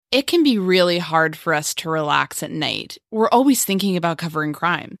It can be really hard for us to relax at night. We're always thinking about covering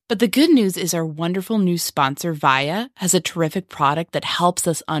crime. But the good news is our wonderful new sponsor, Via, has a terrific product that helps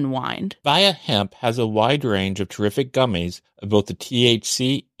us unwind. Via Hemp has a wide range of terrific gummies of both the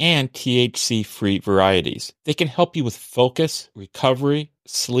THC and THC-free varieties. They can help you with focus, recovery,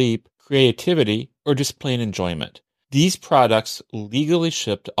 sleep, creativity, or just plain enjoyment. These products legally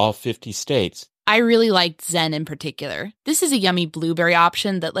ship to all 50 states. I really liked Zen in particular. This is a yummy blueberry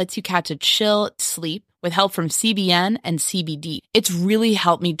option that lets you catch a chill sleep with help from CBN and CBD. It's really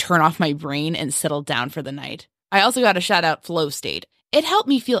helped me turn off my brain and settle down for the night. I also got to shout out Flow State. It helped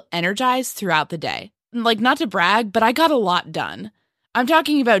me feel energized throughout the day. Like, not to brag, but I got a lot done. I'm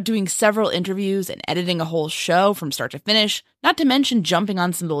talking about doing several interviews and editing a whole show from start to finish, not to mention jumping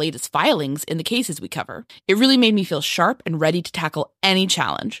on some of the latest filings in the cases we cover. It really made me feel sharp and ready to tackle any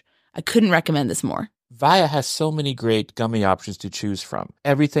challenge. I couldn't recommend this more. Via has so many great gummy options to choose from.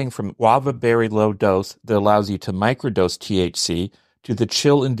 Everything from guava berry low dose that allows you to microdose THC to the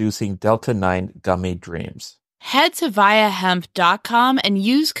chill-inducing Delta-9 gummy dreams. Head to viahemp.com and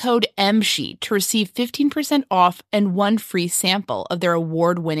use code MSHEET to receive 15% off and one free sample of their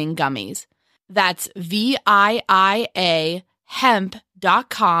award-winning gummies. That's VIIA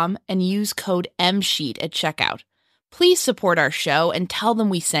hemp.com and use code MSHEET at checkout. Please support our show and tell them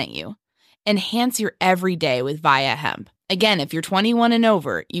we sent you. Enhance your everyday with Via Hemp. Again, if you're 21 and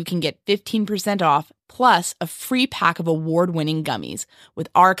over, you can get 15% off plus a free pack of award-winning gummies with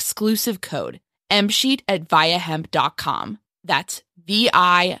our exclusive code MSheet at viahemp.com. That's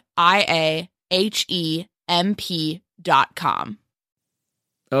VIIAHEMP.com.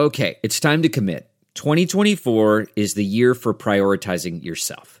 Okay, it's time to commit. 2024 is the year for prioritizing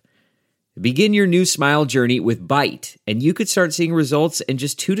yourself. Begin your new smile journey with Byte, and you could start seeing results in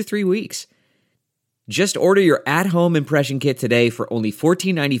just 2 to 3 weeks. Just order your at-home impression kit today for only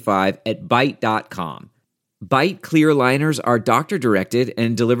 $14.95 at Byte.com. Byte clear liners are doctor-directed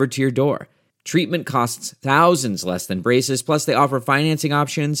and delivered to your door. Treatment costs thousands less than braces, plus they offer financing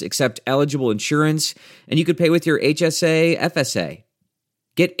options, accept eligible insurance, and you could pay with your HSA, FSA.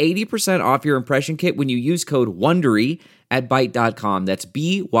 Get 80% off your impression kit when you use code WONDERY at Byte.com. That's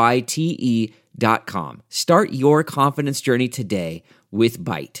BYTE.com. Start your confidence journey today with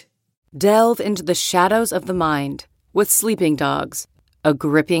Byte. Delve into the shadows of the mind with Sleeping Dogs, a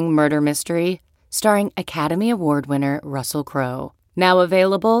gripping murder mystery starring Academy Award winner Russell Crowe. Now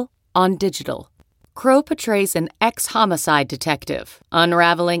available on digital. Crowe portrays an ex-homicide detective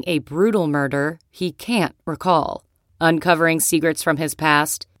unraveling a brutal murder he can't recall. Uncovering secrets from his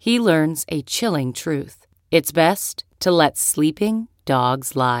past, he learns a chilling truth. It's best to let sleeping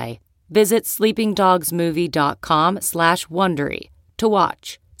dogs lie. Visit sleepingdogsmovie.com/Wondery to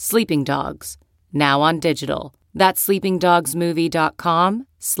watch Sleeping Dogs, now on digital. That's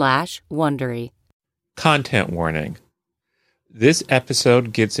sleepingdogsmovie.com/Wondery. Content warning. This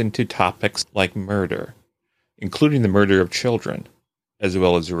episode gets into topics like murder, including the murder of children, as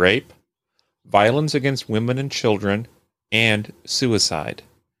well as rape, violence against women and children, and suicide.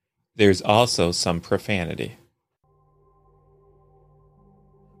 There's also some profanity.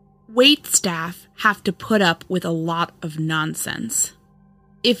 Wait staff have to put up with a lot of nonsense.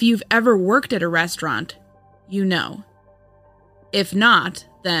 If you've ever worked at a restaurant, you know. If not,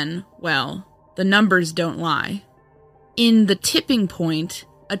 then, well, the numbers don't lie. In The Tipping Point,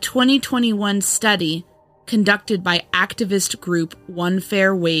 a 2021 study conducted by activist group One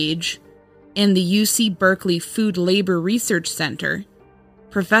Fair Wage and the UC Berkeley Food Labor Research Center,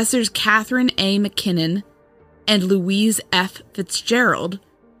 Professors Catherine A. McKinnon and Louise F. Fitzgerald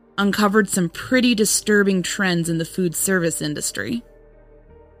uncovered some pretty disturbing trends in the food service industry.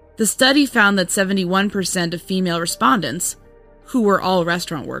 The study found that 71% of female respondents, who were all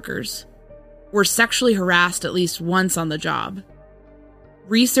restaurant workers, were sexually harassed at least once on the job.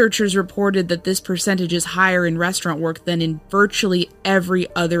 Researchers reported that this percentage is higher in restaurant work than in virtually every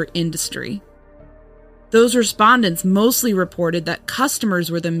other industry. Those respondents mostly reported that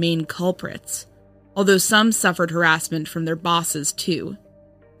customers were the main culprits, although some suffered harassment from their bosses too.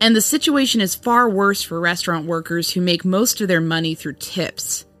 And the situation is far worse for restaurant workers who make most of their money through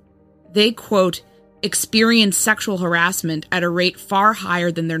tips. They, quote, experience sexual harassment at a rate far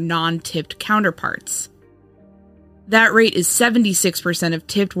higher than their non-tipped counterparts. That rate is 76% of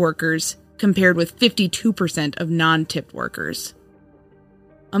tipped workers, compared with 52% of non-tipped workers.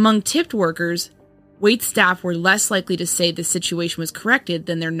 Among tipped workers, wait staff were less likely to say the situation was corrected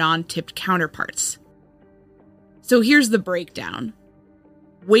than their non-tipped counterparts. So here's the breakdown.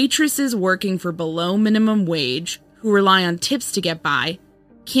 Waitresses working for below minimum wage, who rely on tips to get by,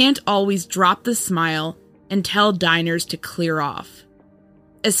 can't always drop the smile and tell diners to clear off.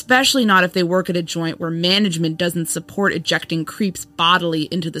 especially not if they work at a joint where management doesn't support ejecting creeps bodily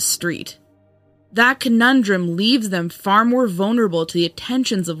into the street. That conundrum leaves them far more vulnerable to the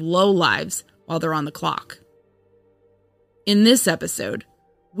attentions of lowlives while they're on the clock. In this episode,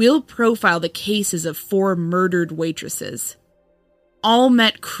 we'll profile the cases of 4 murdered waitresses. All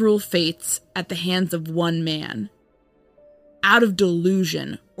met cruel fates at the hands of one man. Out of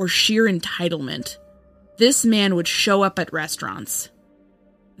delusion or sheer entitlement, this man would show up at restaurants.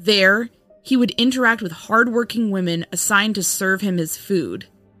 There, he would interact with hardworking women assigned to serve him his food.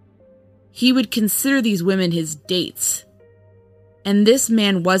 He would consider these women his dates. And this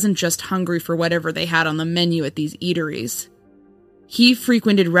man wasn't just hungry for whatever they had on the menu at these eateries. He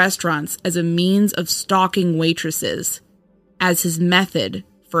frequented restaurants as a means of stalking waitresses, as his method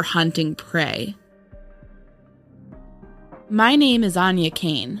for hunting prey. My name is Anya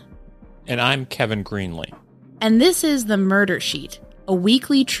Kane. And I'm Kevin Greenlee. And this is The Murder Sheet, a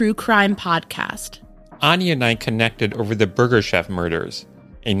weekly true crime podcast. Anya and I connected over the Burger Chef murders,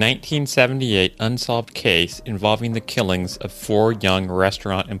 a 1978 unsolved case involving the killings of 4 young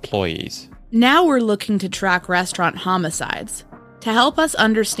restaurant employees. Now we're looking to track restaurant homicides. To help us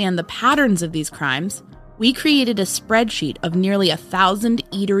understand the patterns of these crimes, we created a spreadsheet of nearly 1,000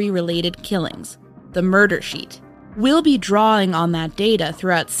 eatery-related killings, the Murder Sheet. We'll be drawing on that data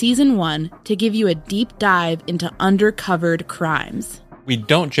throughout Season 1 to give you a deep dive into undercovered crimes. We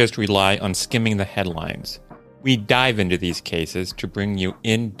don't just rely on skimming the headlines. We dive into these cases to bring you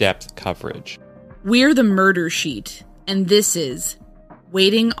in-depth coverage. We're the Murder Sheet, and this is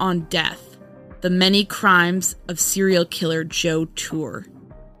Waiting on Death, the many crimes of serial killer Joe Tour.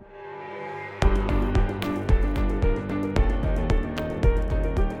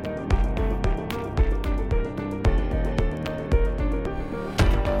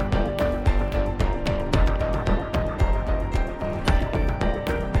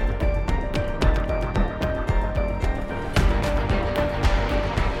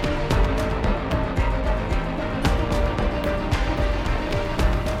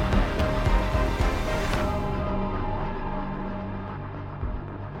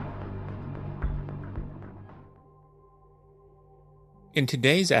 In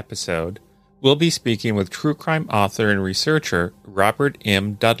today's episode, we'll be speaking with true crime author and researcher Robert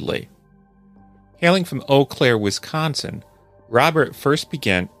M. Dudley. Hailing from Eau Claire, Wisconsin, Robert first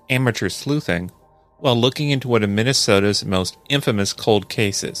began amateur sleuthing while looking into one of Minnesota's most infamous cold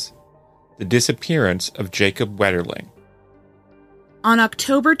cases, the disappearance of Jacob Wetterling. On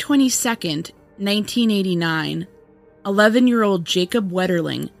October 22nd, 1989, 11-year-old Jacob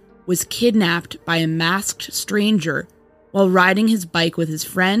Wetterling was kidnapped by a masked stranger while riding his bike with his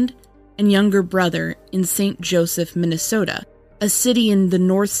friend and younger brother in St. Joseph, Minnesota, a city in the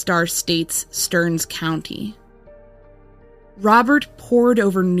North Star State's Stearns County. Robert pored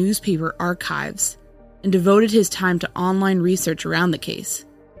over newspaper archives and devoted his time to online research around the case.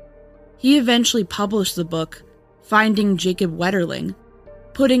 He eventually published the book, Finding Jacob Wetterling,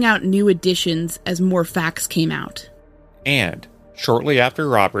 putting out new editions as more facts came out. And shortly after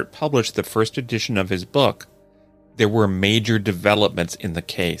Robert published the first edition of his book, there were major developments in the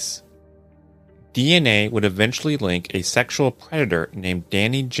case. DNA would eventually link a sexual predator named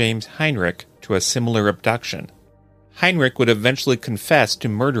Danny James Heinrich to a similar abduction. Heinrich would eventually confess to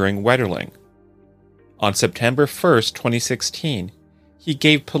murdering Wetterling. On September 1st, 2016, he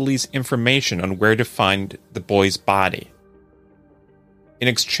gave police information on where to find the boy's body. In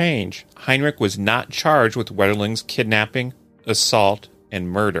exchange, Heinrich was not charged with Wetterling's kidnapping, assault, and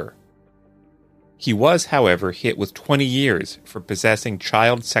murder. He was, however, hit with 20 years for possessing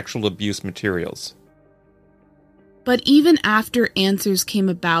child sexual abuse materials. But even after answers came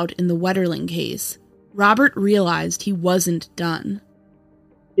about in the Wetterling case, Robert realized he wasn't done.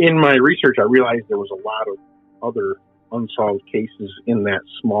 In my research, I realized there was a lot of other unsolved cases in that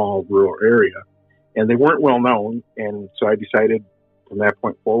small rural area, and they weren't well known, and so I decided from that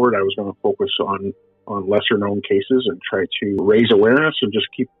point forward I was going to focus on lesser known cases and try to raise awareness and just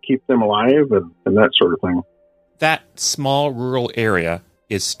keep them alive and that sort of thing. That small rural area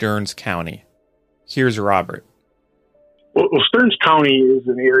is Stearns County. Here's Robert. Well, Stearns County is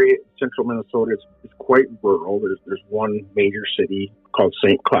an area in central Minnesota. It's quite rural. There's one major city called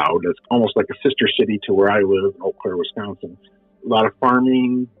St. Cloud. It's almost like a sister city to where I live in Eau Claire, Wisconsin. A lot of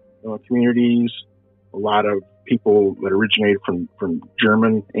farming communities, a lot of people that originated from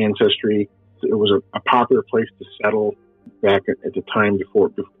German ancestry. It was a popular place to settle back at the time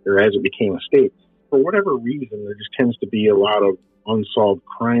before or as it became a state. For whatever reason, there just tends to be a lot of unsolved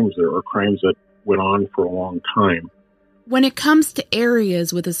crimes there, or crimes that went on for a long time. When it comes to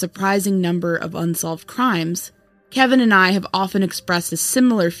areas with a surprising number of unsolved crimes, Kevin and I have often expressed a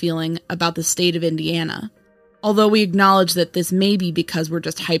similar feeling about the state of Indiana, although we acknowledge that this may be because we're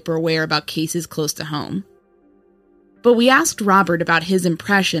just hyper-aware about cases close to home. But we asked Robert about his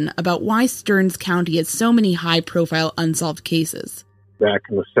impression about why Stearns County has so many high-profile unsolved cases. Back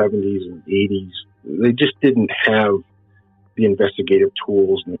in the 70s and 80s, they just didn't have the investigative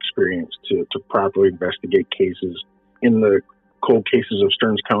tools and experience to properly investigate cases. In the Cold Cases of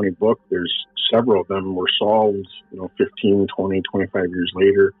Stearns County book, there's several of them were solved, 15, 20, 25 years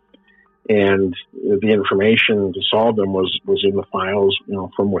later. And the information to solve them was in the files,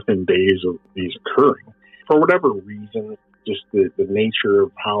 from within days of these occurring. For whatever reason, just the nature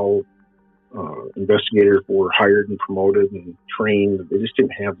of how investigators were hired and promoted and trained, they just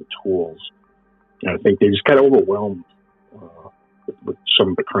didn't have the tools. And I think they just got overwhelmed with some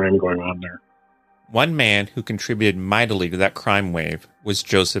of the crime going on there. One man who contributed mightily to that crime wave was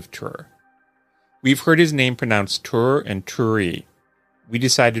Joseph Tuer. We've heard his name pronounced Tuer and Turee. We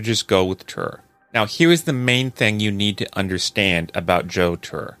decided to just go with Tuer. Now, here is the main thing you need to understand about Joe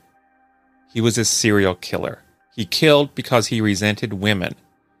Tuer. He was a serial killer. He killed because he resented women,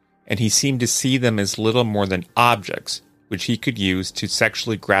 and he seemed to see them as little more than objects which he could use to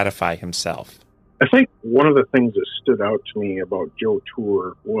sexually gratify himself. I think one of the things that stood out to me about Joe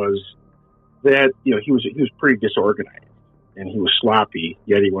Tuer was that he was pretty disorganized and he was sloppy.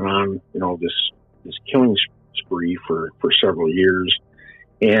 Yet he went on this killing spree for several years.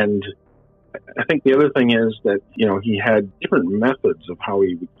 And I think the other thing is that he had different methods of how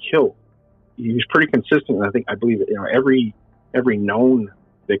he would kill. He was pretty consistent. I believe every known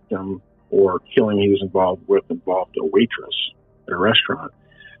victim or killing he was involved a waitress at a restaurant.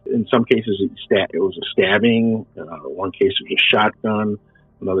 In some cases, it was a stabbing. One case it was a shotgun.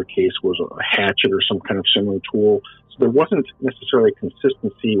 Another case was a hatchet or some kind of similar tool. So there wasn't necessarily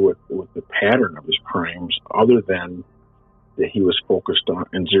consistency with the pattern of his crimes, other than that he was focused on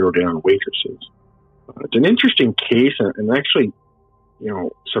and zeroed in on waitresses. It's an interesting case, and actually,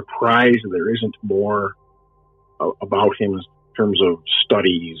 surprised that there isn't more about him in terms of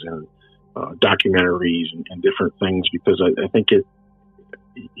studies and documentaries and different things, because I think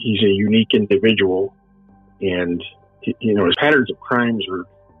he's a unique individual, and his patterns of crimes are,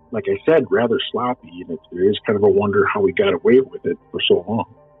 like I said, rather sloppy, and it is kind of a wonder how he got away with it for so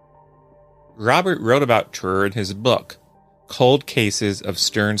long. Robert wrote about Tuer in his book, Cold Cases of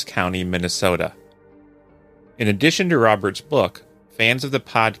Stearns County, Minnesota. In addition to Robert's book, fans of the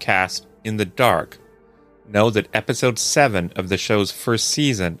podcast In the Dark know that episode 7 of the show's first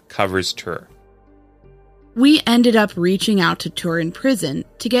season covers Tuer. We ended up reaching out to Tuer in prison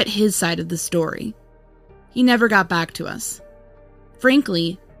to get his side of the story. He never got back to us.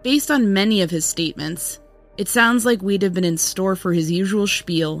 Frankly, based on many of his statements, it sounds like we'd have been in store for his usual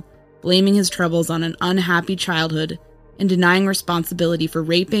spiel, blaming his troubles on an unhappy childhood and denying responsibility for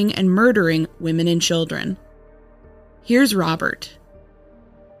raping and murdering women and children. Here's Robert.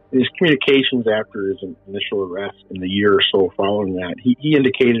 His communications after his initial arrest in the year or so following that, he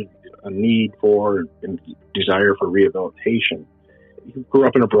indicated a need for and desire for rehabilitation. He grew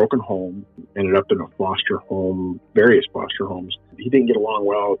up in a broken home, ended up in a foster home, various foster homes. He didn't get along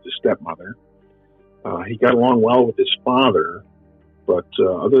well with his stepmother. He got along well with his father, but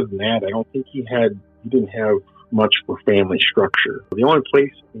other than that, I don't think he didn't have much for family structure. The only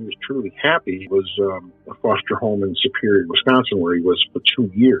place he was truly happy was a foster home in Superior, Wisconsin, where he was for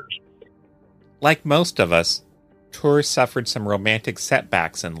 2 years. Like most of us, Tuer suffered some romantic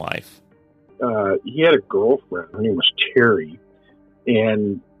setbacks in life. He had a girlfriend. Her name was Terry,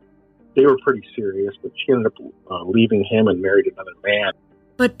 and they were pretty serious, but she ended up leaving him and married another man.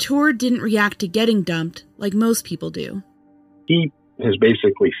 But Tuer didn't react to getting dumped like most people do. He has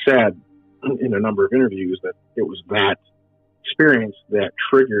basically said in a number of interviews that it was that experience that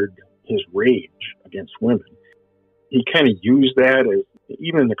triggered his rage against women. He kind of used that as,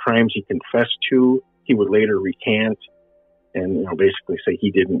 even the crimes he confessed to, he would later recant and basically say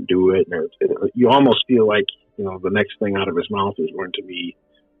he didn't do it. You almost feel like the next thing out of his mouth is going to be,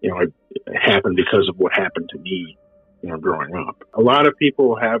 it happened because of what happened to me, growing up. A lot of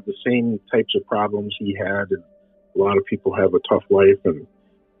people have the same types of problems he had, and a lot of people have a tough life, and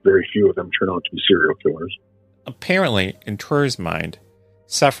very few of them turn out to be serial killers. Apparently, in Tuer's mind,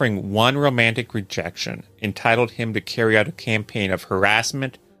 suffering one romantic rejection entitled him to carry out a campaign of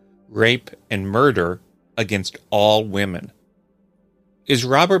harassment, rape, and murder against all women. As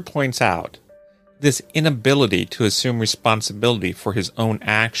Robert points out, this inability to assume responsibility for his own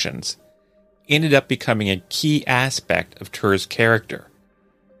actions ended up becoming a key aspect of Tuer's character,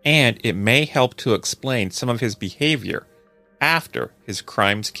 and it may help to explain some of his behavior after his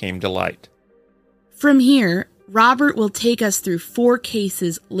crimes came to light. From here, Robert will take us through 4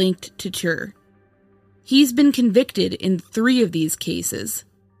 cases linked to Tur. He's been convicted in 3 of these cases.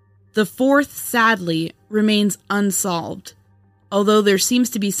 The 4th, sadly, remains unsolved, although there seems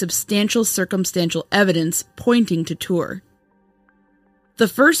to be substantial circumstantial evidence pointing to Tur. The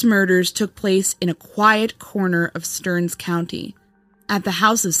first murders took place in a quiet corner of Stearns County, at the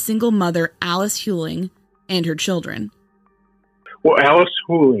house of single mother Alice Huling and her children. Well, Alice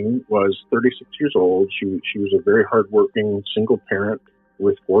Huling was 36 years old. She was a very hardworking single parent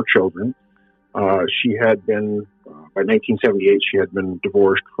with 4 children. She had been, by 1978, she had been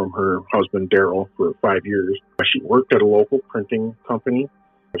divorced from her husband, Darrell, for 5 years. She worked at a local printing company.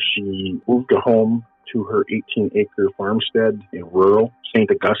 She moved a home to her 18-acre farmstead in rural St.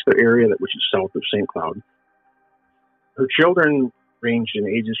 Augusta area, which is south of St. Cloud. Her children ranged in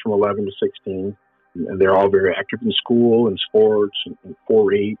ages from 11 to 16, and they're all very active in school and sports and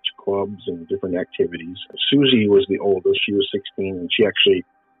 4-H clubs and different activities. Susie was the oldest. She was 16, and she actually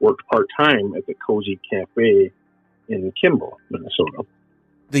worked part-time at the Cozy Cafe in Kimball, Minnesota.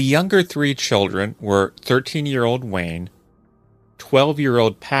 The younger 3 children were 13-year-old Wayne,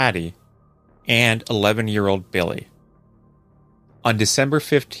 12-year-old Patty, and 11-year-old Billy. On December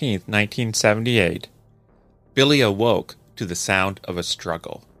 15, 1978, Billy awoke to the sound of a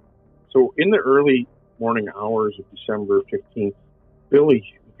struggle. So in the early morning hours of December 15th, Billy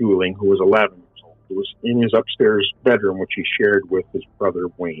Huling, who was 11 years old, was in his upstairs bedroom, which he shared with his brother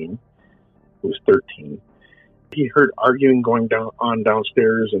Wayne, who was 13. He heard arguing going on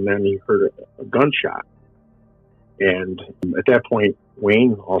downstairs, and then he heard a gunshot. And at that point,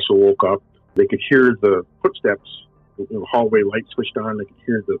 Wayne also woke up. They could hear the footsteps. The hallway light switched on. They could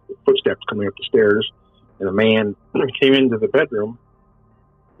hear the footsteps coming up the stairs. And a man came into the bedroom,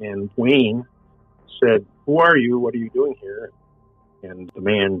 and Wayne said, "Who are you? What are you doing here?" And the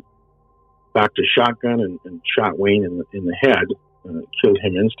man backed a shotgun and shot Wayne in the head, and it killed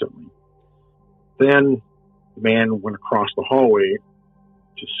him instantly. Then the man went across the hallway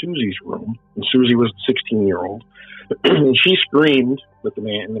to Susie's room, and Susie was the 16-year-old. And she screamed, but the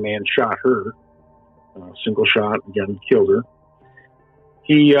man shot her. Single shot, again, killed her.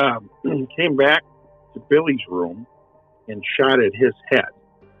 He came back to Billy's room and shot at his head.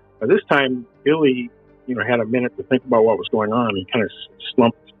 By this time, Billy, had a minute to think about what was going on. He kind of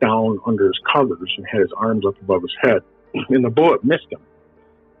slumped down under his covers and had his arms up above his head. And the bullet missed him.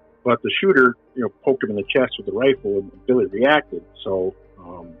 But the shooter, poked him in the chest with a rifle, and Billy reacted. So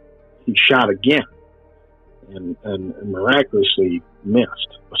he shot again and miraculously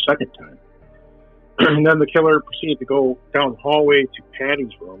missed a second time. And then the killer proceeded to go down the hallway to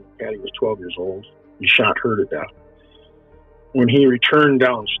Patty's room. Patty was 12 years old. He shot her to death. When he returned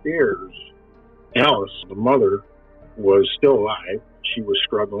downstairs, Alice, the mother, was still alive. She was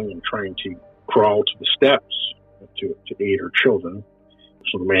struggling and trying to crawl to the steps to aid her children.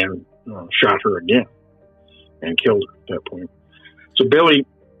 So the man shot her again and killed her at that point. So Billy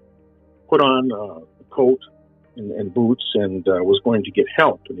put on a coat and boots and was going to get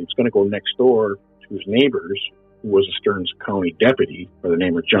help. And he was going to go next door to his neighbors, who was a Stearns County deputy by the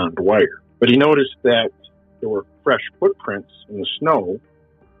name of John Dwyer. But he noticed that there were fresh footprints in the snow,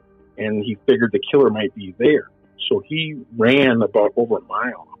 and he figured the killer might be there. So he ran about over a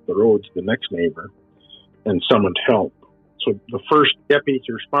mile up the road to the next neighbor and summoned help. So the first deputy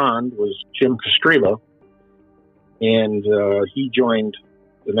to respond was Jim Kostreva, and he joined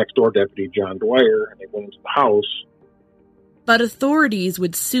the next door deputy, John Dwyer, and they went into the house. But authorities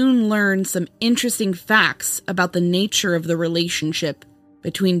would soon learn some interesting facts about the nature of the relationship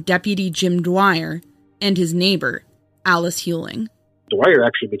between Deputy Jim Dwyer and his neighbor, Alice Huling. Dwyer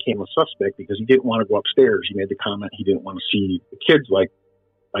actually became a suspect because he didn't want to go upstairs. He made the comment he didn't want to see the kids like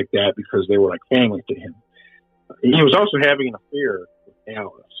that because they were like family to him. He was also having an affair with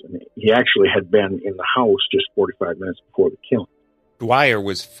Alice, and he actually had been in the house just 45 minutes before the killing. Dwyer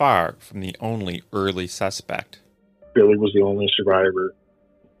was far from the only early suspect. Billy was the only survivor.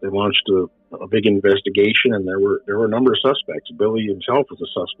 They launched a big investigation, and there were a number of suspects. Billy himself was a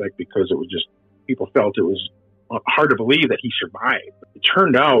suspect because it was just, people felt it was hard to believe that he survived. It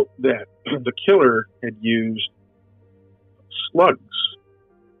turned out that the killer had used slugs.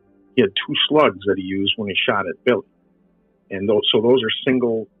 He had 2 slugs that he used when he shot at Billy. And those are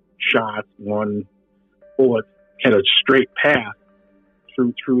single shots. One bullet had a straight path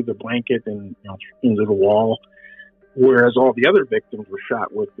through the blanket and into the wall, whereas all the other victims were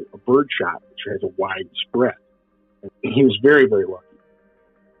shot with a bird shot, which has a wide spread. And he was very, very lucky.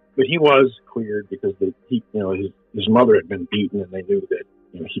 But he was cleared because his mother had been beaten, and they knew that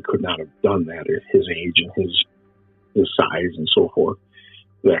he could not have done that at his age and his size and so forth.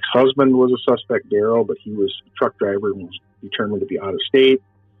 The ex-husband was a suspect, Darrell, but he was a truck driver and was determined to be out of state.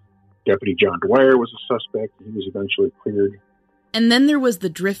 Deputy John Dwyer was a suspect. He was eventually cleared. And then there was the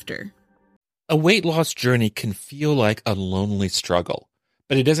drifter. A weight loss journey can feel like a lonely struggle,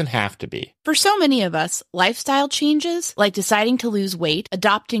 but it doesn't have to be. For so many of us, lifestyle changes, like deciding to lose weight,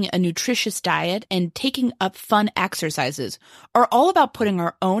 adopting a nutritious diet, and taking up fun exercises, are all about putting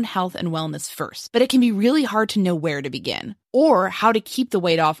our own health and wellness first. But it can be really hard to know where to begin, or how to keep the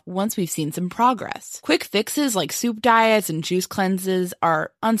weight off once we've seen some progress. Quick fixes like soup diets and juice cleanses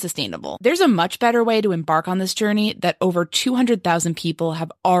are unsustainable. There's a much better way to embark on this journey that over 200,000 people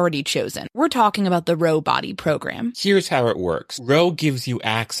have already chosen. We're talking about the Row Body program. Here's how it works. Row gives you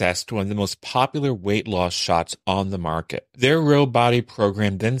access to one of the most popular weight loss shots on the market. Their Row Body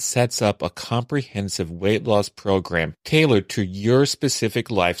program then sets up a comprehensive weight loss program tailored to your specific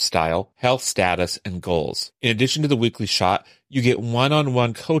lifestyle, health status, and goals. In addition to the weekly shot, you get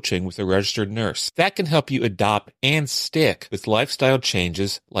one-on-one coaching with a registered nurse. That can help you adopt and stick with lifestyle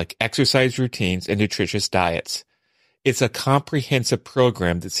changes like exercise routines and nutritious diets. It's a comprehensive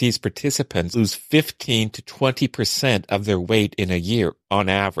program that sees participants lose 15 to 20% of their weight in a year on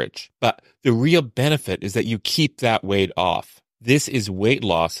average. But the real benefit is that you keep that weight off. This is weight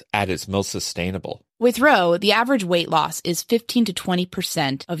loss at its most sustainable. With Row, the average weight loss is 15 to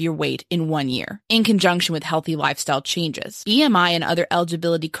 20% of your weight in 1 year, in conjunction with healthy lifestyle changes. BMI and other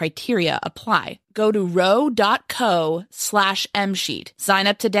eligibility criteria apply. Go to row.co/msheet. Sign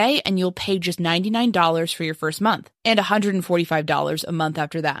up today and you'll pay just $99 for your first month and $145 a month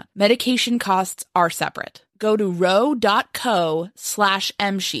after that. Medication costs are separate. Go to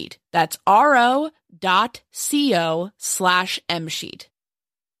row.co/msheet. That's ro.co/msheet.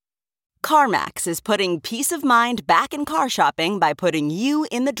 CarMax is putting peace of mind back in car shopping by putting you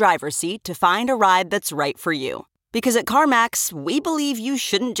in the driver's seat to find a ride that's right for you. Because at CarMax, we believe you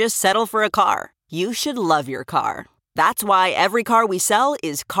shouldn't just settle for a car. You should love your car. That's why every car we sell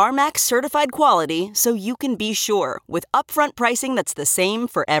is CarMax certified quality, so you can be sure with upfront pricing that's the same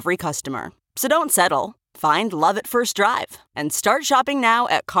for every customer. So don't settle. Find love at first drive and start shopping now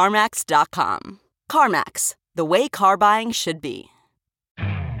at CarMax.com. CarMax, the way car buying should be.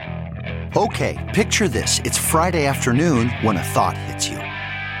 Okay, picture this. It's Friday afternoon when a thought hits you.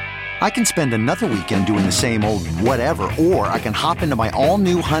 I can spend another weekend doing the same old whatever, or I can hop into my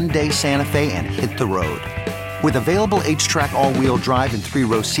all-new Hyundai Santa Fe and hit the road. With available H-Track all-wheel drive and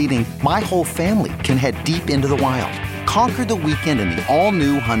 3-row seating, my whole family can head deep into the wild. Conquer the weekend in the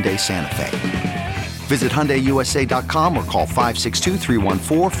all-new Hyundai Santa Fe. Visit HyundaiUSA.com or call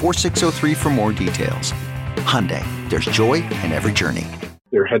 562-314-4603 for more details. Hyundai, there's joy in every journey.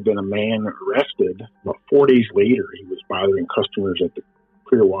 There had been a man arrested. About 4 days later, he was bothering customers at the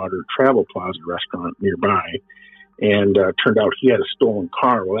Clearwater Travel Plaza restaurant nearby, and turned out he had a stolen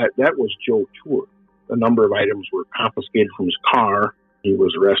car. Well, that was Joe Tour. A number of items were confiscated from his car. He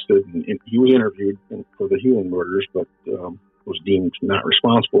was arrested, and he was interviewed for the Hewlin murders, but was deemed not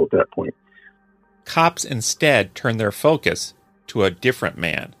responsible at that point. Cops instead turned their focus to a different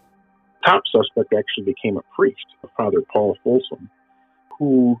man. Top suspect actually became a priest, Father Paul Folsom,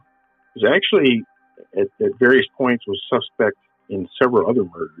 who was actually at various points was suspect in several other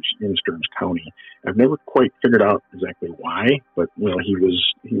murders in Stearns County. I've never quite figured out exactly why, but he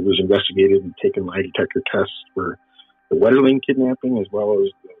was investigated and taken lie detector tests for the Wetterling kidnapping as well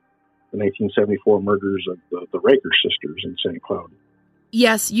as the 1974 murders of the Riker sisters in St. Cloud.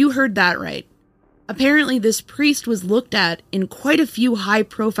 Yes, you heard that right. Apparently, this priest was looked at in quite a few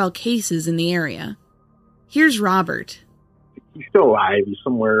high-profile cases in the area. Here's Robert. He's still alive. He's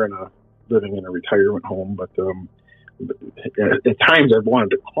somewhere living in a retirement home, but at times I've wanted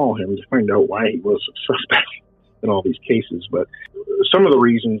to call him to find out why he was a suspect in all these cases. But some of the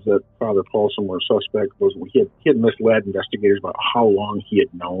reasons that Father Paulson was a suspect was he had misled investigators about how long he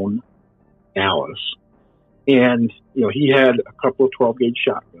had known Alice. And, he had a couple of 12-gauge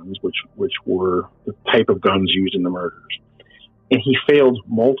shotguns, which were the type of guns used in the murders. And he failed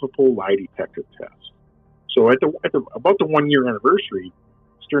multiple lie detector tests. So at about the 1-year anniversary,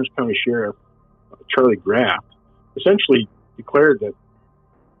 Stearns County Sheriff Charlie Graff essentially declared that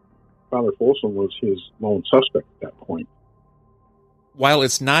Father Folsom was his lone suspect at that point. While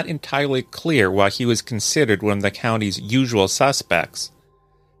it's not entirely clear why he was considered one of the county's usual suspects,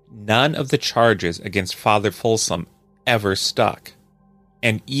 none of the charges against Father Folsom ever stuck.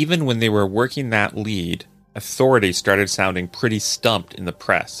 And even when they were working that lead, authorities started sounding pretty stumped in the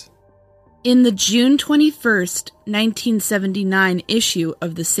press. In the June 21st, 1979 issue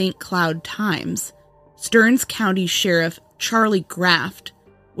of the St. Cloud Times, Stearns County Sheriff Charlie Graff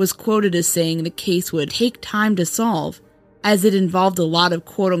was quoted as saying the case would take time to solve as it involved a lot of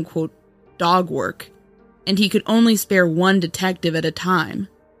quote-unquote dog work, and he could only spare one detective at a time.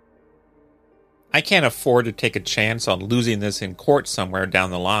 I can't afford to take a chance on losing this in court somewhere down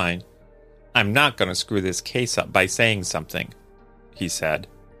the line. I'm not going to screw this case up by saying something, he said.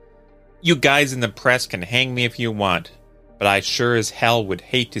 You guys in the press can hang me if you want, but I sure as hell would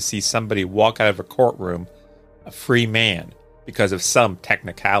hate to see somebody walk out of a courtroom a free man because of some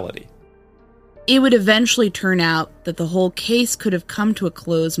technicality. It would eventually turn out that the whole case could have come to a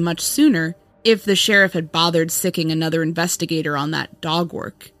close much sooner if the sheriff had bothered sicking another investigator on that dog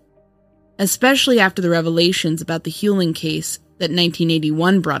work, especially after the revelations about the Huling case that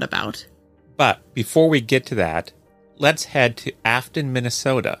 1981 brought about. But before we get to that, let's head to Afton,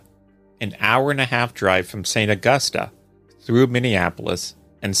 Minnesota, an hour-and-a-half drive from St. Augusta, through Minneapolis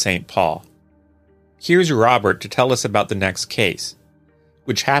and St. Paul. Here's Robert to tell us about the next case,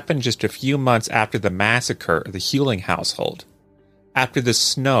 which happened just a few months after the massacre of the Huling household, after the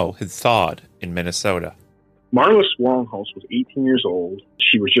snow had thawed in Minnesota. Marlis Wallenhaus was 18 years old.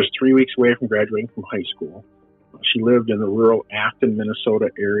 She was just 3 weeks away from graduating from high school. She lived in the rural Afton, Minnesota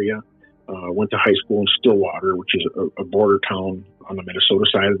area, went to high school in Stillwater, which is a border town on the Minnesota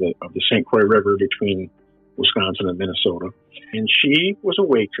side of the St. Croix River between Wisconsin and Minnesota. And she was a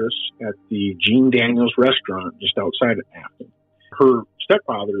waitress at the Gene Daniels restaurant just outside of Afton. Her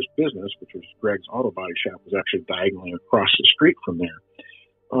stepfather's business, which was Greg's Auto Body Shop, was actually diagonally across the street from there.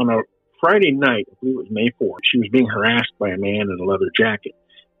 On a Friday night, I believe it was May 4th, she was being harassed by a man in a leather jacket.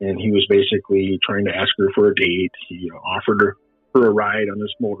 And he was basically trying to ask her for a date. He offered her a ride on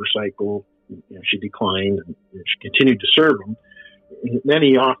his motorcycle. She declined, and she continued to serve him. And then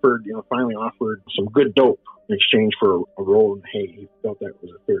he finally offered some good dope in exchange for a roll in hay. He felt that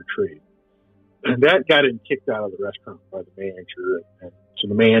was a fair trade. And that got him kicked out of the restaurant by the manager. And so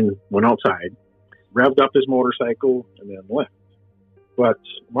the man went outside, revved up his motorcycle, and then left. But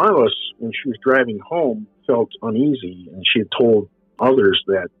Marlis, when she was driving home, felt uneasy, and she had told others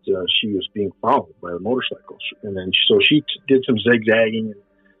that she was being followed by the motorcycles. And then so she did some zigzagging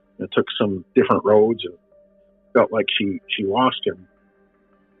and took some different roads and felt like she lost him.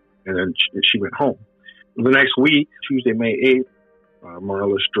 And then she went home. The next week, Tuesday, May 8th,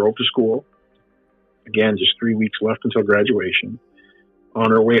 Marlis drove to school. Again, just 3 weeks left until graduation. On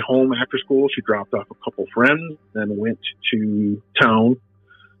her way home after school, she dropped off a couple friends, then went to town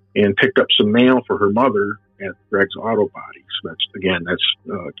and picked up some mail for her mother at Greg's Auto Body. So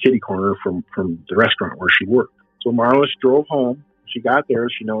that's kitty corner from the restaurant where she worked. So Marlis drove home. She got there.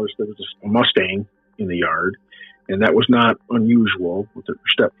 She noticed there was a Mustang in the yard, and that was not unusual with her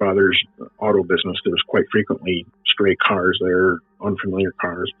stepfather's auto business. There was quite frequently stray cars there, unfamiliar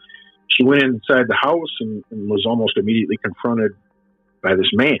cars. She went inside the house and was almost immediately confronted by this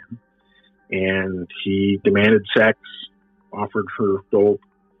man, and he demanded sex, offered her dope.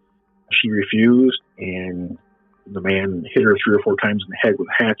 She refused, and the man hit her 3 or 4 times in the head with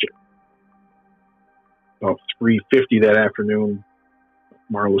a hatchet. About 3:50 that afternoon,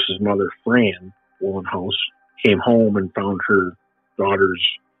 Marlis's mother, Fran Wallenhaus, came home and found her daughter's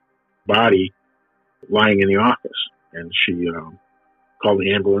body lying in the office, and she called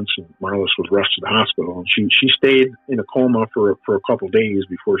the ambulance, and Marlis was rushed to the hospital. And she stayed in a coma for a couple of days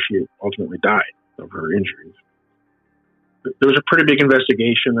before she ultimately died of her injuries. There was a pretty big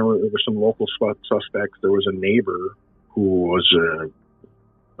investigation. There were some local suspects. There was a neighbor who was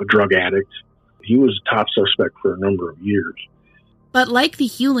a drug addict. He was a top suspect for a number of years. But like the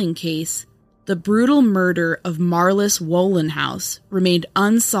Huling case, the brutal murder of Marlis Wallenhaus remained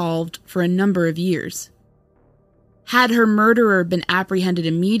unsolved for a number of years. Had her murderer been apprehended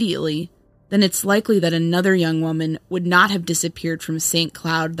immediately, then it's likely that another young woman would not have disappeared from St.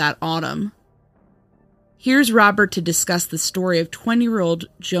 Cloud that autumn. Here's Robert to discuss the story of 20-year-old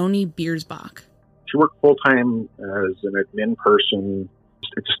Joni Biersbach. She worked full-time as an admin person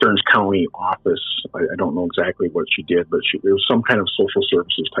at the Stearns County office. I don't know exactly what she did, but it was some kind of social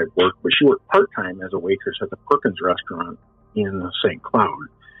services type work. But she worked part-time as a waitress at the Perkins restaurant in St. Cloud.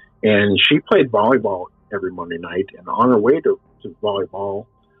 And she played volleyball every Monday night. And on her way to volleyball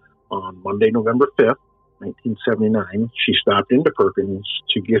on Monday, November 5th, 1979, she stopped into Perkins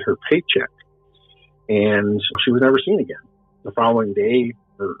to get her paycheck. And she was never seen again. The following day,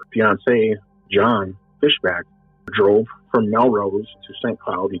 her fiancé, John Fishback, drove from Melrose to St.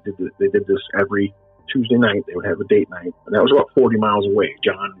 Cloud. They did this every Tuesday night. They would have a date night. And that was about 40 miles away.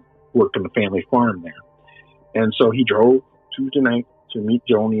 John worked on the family farm there. And so he drove Tuesday night to meet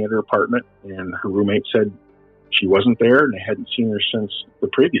Joni at her apartment. And her roommate said she wasn't there, and they hadn't seen her since the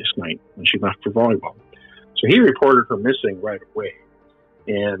previous night when she left for volleyball. So he reported her missing right away.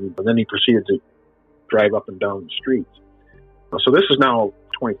 And then he proceeded to drive up and down the streets. So this is now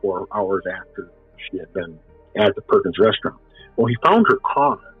 24 hours after she had been at the Perkins restaurant. Well, he found her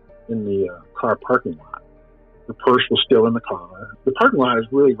car in the car parking lot. The purse was still in the car. The parking lot is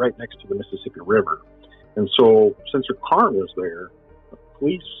really right next to the Mississippi River. And so since her car was there,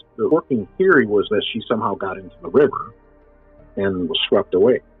 the working theory was that she somehow got into the river and was swept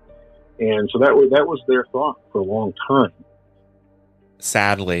away. And so that was their thought for a long time.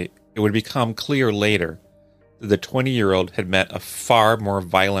 Sadly, it would become clear later that the 20-year-old had met a far more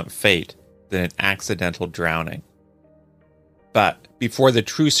violent fate than an accidental drowning. But before the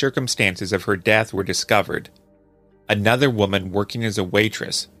true circumstances of her death were discovered, another woman working as a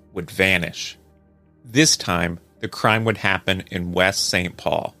waitress would vanish. This time, the crime would happen in West St.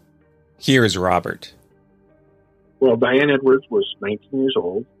 Paul. Here is Robert. Well, Diane Edwards was 19 years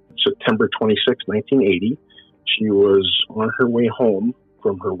old, September 26, 1980. She was on her way home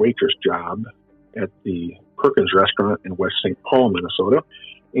from her waitress job at the Perkins restaurant in West St. Paul, Minnesota.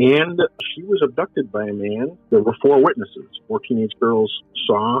 And she was abducted by a man. There were 4 witnesses. 4 teenage girls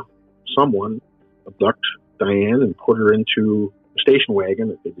saw someone abduct Diane and put her into a station wagon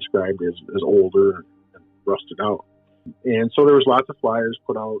that they described as older and rusted out. And so there was lots of flyers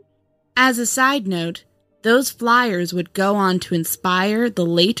put out. As a side note, those flyers would go on to inspire the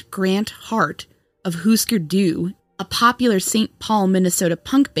late Grant Hart of Husker Du, a popular St. Paul, Minnesota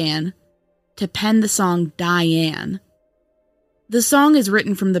punk band, to pen the song Diane. The song is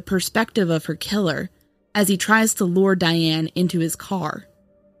written from the perspective of her killer as he tries to lure Diane into his car.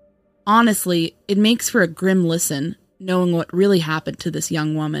 Honestly, it makes for a grim listen, knowing what really happened to this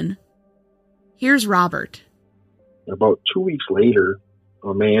young woman. Here's Robert. About 2 weeks later,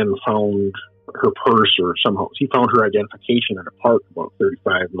 a man found her purse, or somehow he found her identification at a park about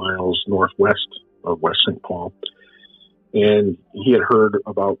 35 miles northwest of West St. Paul. And he had heard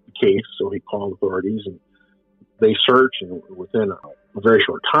about the case, so he called authorities, and they searched, and within a very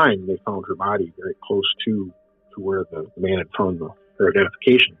short time, they found her body very close to where the man had found her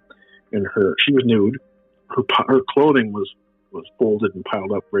identification. And she was nude. Her clothing was folded and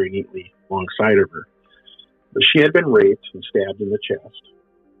piled up very neatly alongside of her. But she had been raped and stabbed in the chest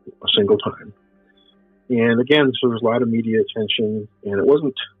a single time. And again, so there was a lot of media attention, and it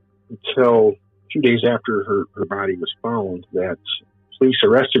wasn't until a few days after her body was found that police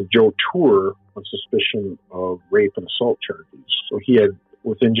arrested Joe Tour on suspicion of rape and assault charges. So he had,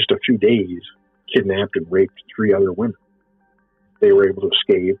 within just a few days, kidnapped and raped 3 other women. They were able to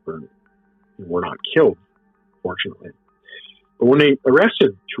escape and were not killed, fortunately. But when they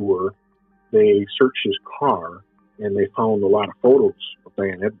arrested Tour, they searched his car, and they found a lot of photos of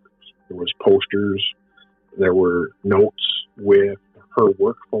Diane Edwards. There was posters, there were notes with her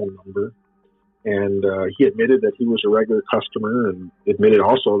work phone number, and he admitted that he was a regular customer, and admitted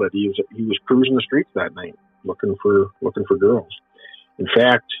also that he was cruising the streets that night looking for girls. In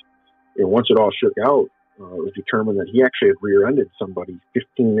fact, once it all shook out, it was determined that he actually had rear-ended somebody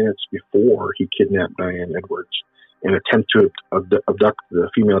 15 minutes before he kidnapped Diane Edwards and attempted to abduct the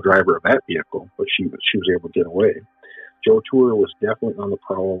female driver of that vehicle, but she was able to get away. Joe Tour was definitely on the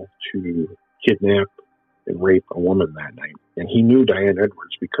prowl to kidnap and rape a woman that night. And he knew Diane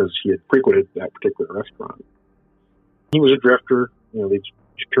Edwards because he had frequented that particular restaurant. He was a drifter. They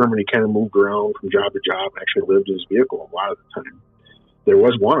determined he kind of moved around from job to job, actually lived in his vehicle a lot of the time. There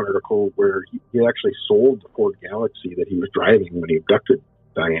was one article where he actually sold the Ford Galaxy that he was driving when he abducted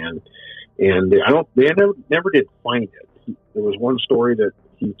Diane. And they never did find it. There was one story that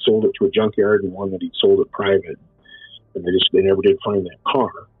he sold it to a junkyard and one that he sold it private. And they never did find that car.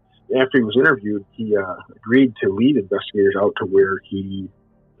 After he was interviewed, he agreed to lead investigators out to where he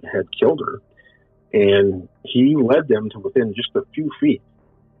had killed her. And he led them to within just a few feet.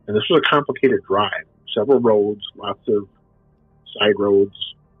 And this was a complicated drive, several roads, lots of side roads,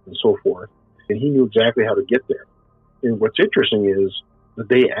 and so forth. And he knew exactly how to get there. And what's interesting is the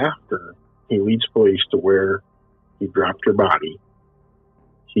day after he leads police to where he dropped her body,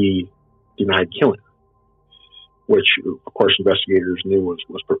 he denied killing her, which, of course, investigators knew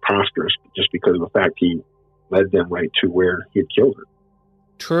was preposterous just because of the fact he led them right to where he had killed her.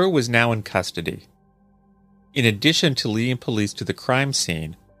 Tour was now in custody. In addition to leading police to the crime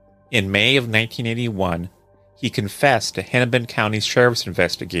scene, in May of 1981, he confessed to Hennepin County Sheriff's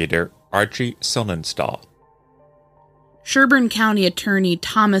investigator Archie Sonnenstahl. Sherburne County Attorney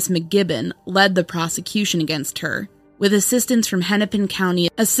Thomas McGibbon led the prosecution against her, with assistance from Hennepin County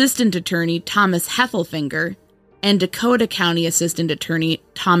Assistant Attorney Thomas Heffelfinger and Dakota County Assistant Attorney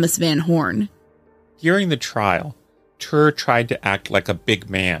Thomas Van Horn. During the trial, Tour tried to act like a big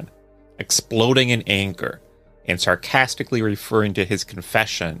man, exploding in anger and sarcastically referring to his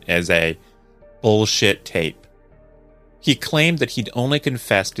confession as a bullshit tape. He claimed that he'd only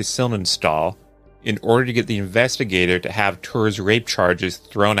confessed to Silnenstahl in order to get the investigator to have Tur's rape charges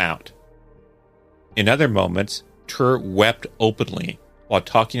thrown out. In other moments, Tur wept openly while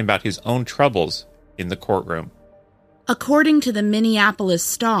talking about his own troubles in the courtroom. According to the Minneapolis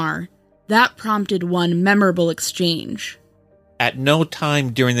Star, that prompted one memorable exchange. At no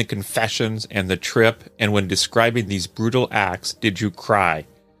time during the confessions and the trip and when describing these brutal acts did you cry,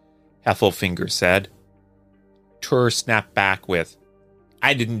 Heffelfinger said. Tur snapped back with,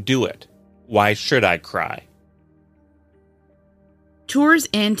 I didn't do it. Why should I cry? Tur's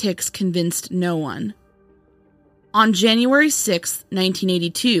antics convinced no one. On January 6,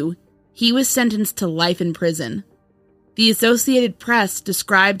 1982, he was sentenced to life in prison. The Associated Press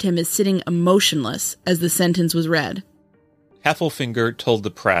described him as sitting emotionless as the sentence was read. Heffelfinger told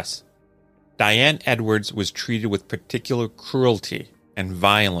the press, Diane Edwards was treated with particular cruelty and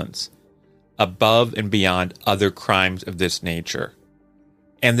violence above and beyond other crimes of this nature,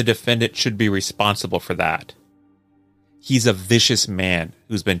 and the defendant should be responsible for that. He's a vicious man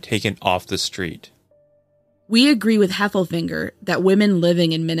who's been taken off the street. We agree with Heffelfinger that women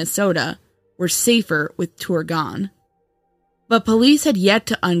living in Minnesota were safer with Tur gone. But police had yet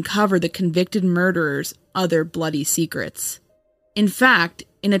to uncover the convicted murderer's other bloody secrets. In fact,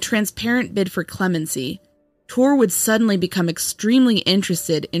 in a transparent bid for clemency, Tur would suddenly become extremely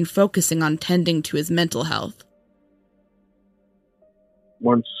interested in focusing on tending to his mental health.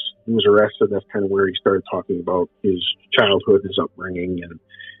 Once he was arrested, that's kind of where he started talking about his childhood, his upbringing,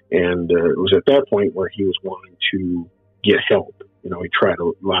 and it was at that point where he was wanting to get help. You know, he tried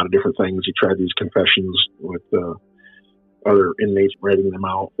a lot of different things. He tried these confessions with other inmates writing them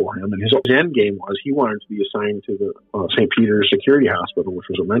out for him. And his end game was he wanted to be assigned to the St. Peter's Security Hospital, which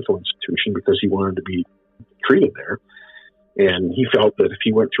was a mental institution, because he wanted to be treated there. And he felt that if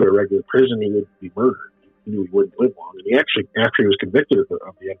he went to a regular prison, he would be murdered. He knew he wouldn't live long. And he actually, after he was convicted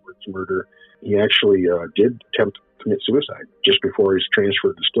of the Edwards murder, he actually did attempt to commit suicide just before he was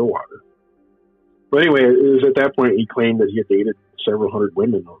transferred to Stillwater. But anyway, it was at that point he claimed that he had dated several hundred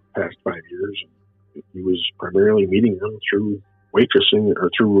women over the past 5 years. He was primarily meeting them through waitressing or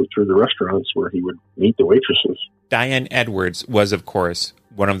through the restaurants where he would meet the waitresses. Diane Edwards was, of course,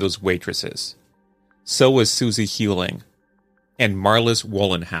 one of those waitresses. So was Susie Hewling and Marlis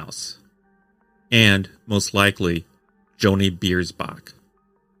Wollenhaus. And, most likely, Joni Biersbach.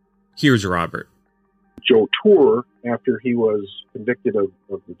 Here's Robert. Joe Tur, after he was convicted of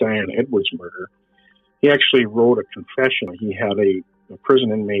the Diane Edwards murder, he actually wrote a confession. He had a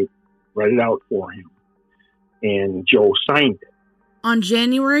prison inmate write it out for him, and Joe signed it. On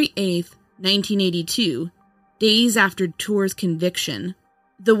January 8th, 1982, days after Tur's conviction,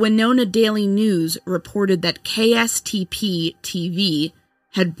 the Winona Daily News reported that KSTP-TV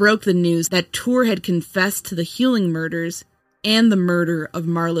had broke the news that Tur had confessed to the Hewling murders and the murder of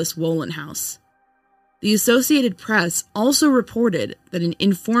Marlis Wollenhaus. The Associated Press also reported that an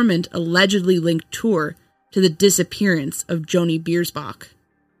informant allegedly linked Tur to the disappearance of Joni Biersbach.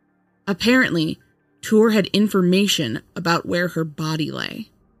 Apparently, Tur had information about where her body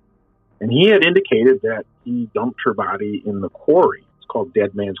lay. And he had indicated that he dumped her body in the quarry. It's called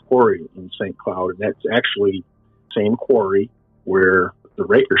Dead Man's Quarry in St. Cloud, and that's actually the same quarry where the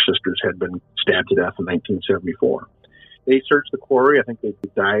Raker sisters had been stabbed to death in 1974. They searched the quarry. I think they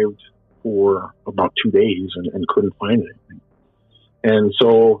dived for about 2 days and couldn't find anything. And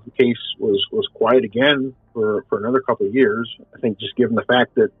so the case was quiet again for another couple of years. I think just given the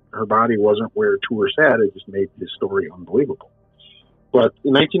fact that her body wasn't where Tur said, it just made his story unbelievable. But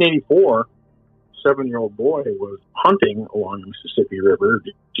in 1984, a 7-year-old boy was hunting along the Mississippi River,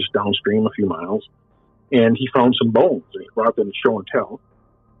 just downstream a few miles, and he found some bones, and he brought them to show and tell.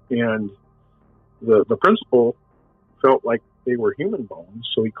 And the principal felt like they were human bones,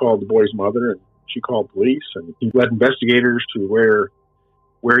 so he called the boy's mother, and she called police, and he led investigators to where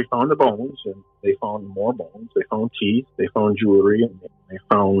he found the bones, and they found more bones. They found teeth, they found jewelry, and they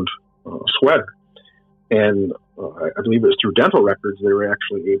found a sweater. And I believe it was through dental records they were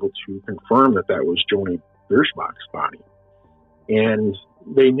actually able to confirm that was Joni Biersbach's body. And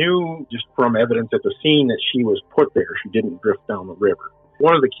they knew just from evidence at the scene that she was put there. She didn't drift down the river.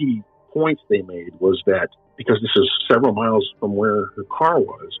 One of the key points they made was that because this is several miles from where her car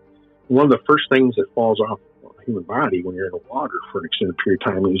was, one of the first things that falls off a human body when you're in the water for an extended period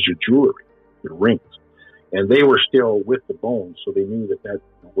of time is your jewelry, your rings. And they were still with the bones, so they knew that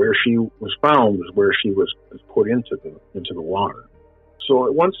where she was found was where she was put into the water.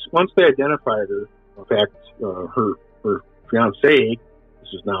 So once they identified her, in fact, her fiancé,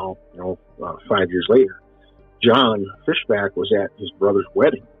 this is now 5 years later, John Fishback was at his brother's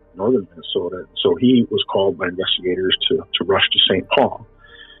wedding northern Minnesota. So he was called by investigators to rush to St. Paul.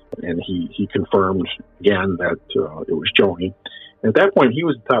 And he confirmed again that it was Joni. And at that point, he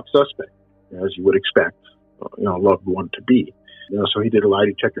was the top suspect, as you would expect, a loved one to be. So he did a lie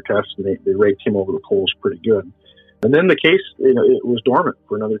detector test, and they raked him over the coals pretty good. And then the case, it was dormant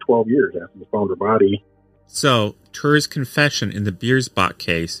for another 12 years after they found her body. So Turr's confession in the Biersbach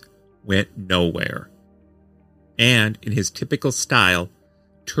case went nowhere. And in his typical style,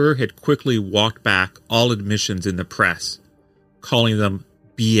 Turr had quickly walked back all admissions in the press, calling them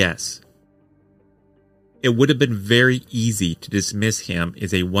BS. It would have been very easy to dismiss him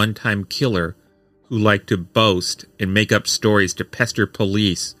as a one-time killer who liked to boast and make up stories to pester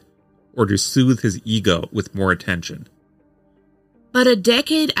police or to soothe his ego with more attention. But a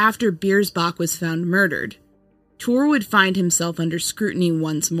decade after Biersbach was found murdered, Turr would find himself under scrutiny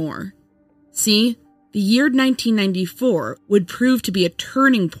once more. See, the year 1994 would prove to be a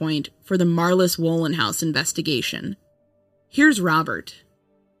turning point for the Marlis Wohlenhaus investigation. Here's Robert.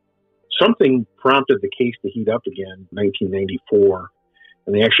 Something prompted the case to heat up again in 1994,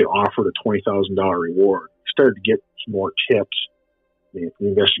 and they actually offered a $20,000 reward. Started to get some more tips. The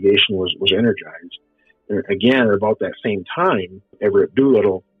investigation was energized. And again, at about that same time, Everett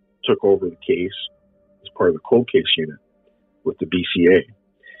Doolittle took over the case as part of the cold case unit with the BCA.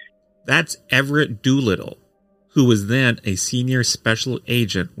 That's Everett Doolittle, who was then a senior special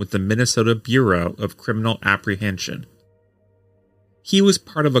agent with the Minnesota Bureau of Criminal Apprehension. He was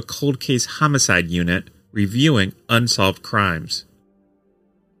part of a cold case homicide unit reviewing unsolved crimes.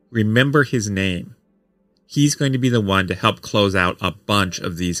 Remember his name. He's going to be the one to help close out a bunch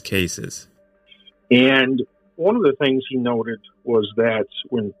of these cases. And one of the things he noted was that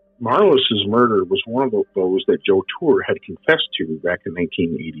when Marlis's murder was one of those that Joe Turr had confessed to back in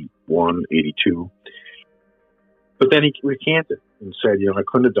 1981, 82. But then he recanted and said, I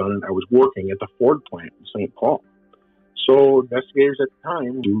couldn't have done it. I was working at the Ford plant in St. Paul. So investigators at the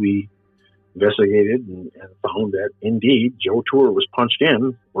time duly investigated and found that, indeed, Joe Turr was punched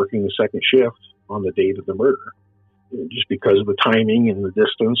in working the second shift on the date of the murder. Just because of the timing and the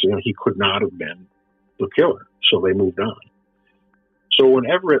distance, he could not have been the killer. So they moved on. So when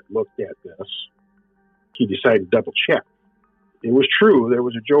Everett looked at this, he decided to double check. It was true, there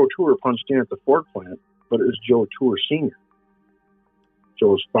was a Joe Turr punched in at the Ford plant, but it was Joe Turr Sr.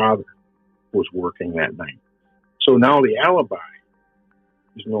 Joe's father was working that night. So now the alibi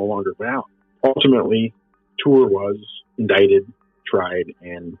is no longer valid. Ultimately, Turr was indicted, tried,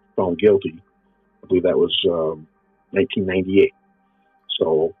 and found guilty. I believe that was 1998.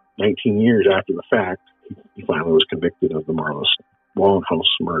 So 19 years after the fact, he finally was convicted of the Marlis Wohlenhaus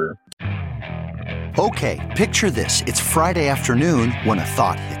murder. Okay, picture this. It's Friday afternoon when a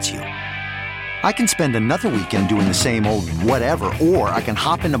thought hits you. I can spend another weekend doing the same old whatever, or I can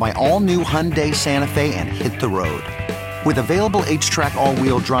hop into my all-new Hyundai Santa Fe and hit the road. With available H-Track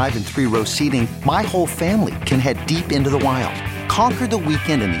all-wheel drive and 3-row seating, my whole family can head deep into the wild. Conquer the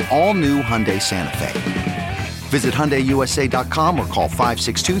weekend in the all-new Hyundai Santa Fe. Visit HyundaiUSA.com or call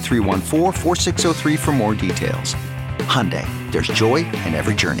 562-314-4603 for more details. Hyundai, there's joy in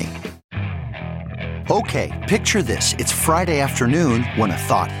every journey. Okay, picture this. It's Friday afternoon when a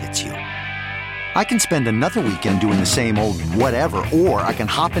thought hits you. I can spend another weekend doing the same old whatever, or I can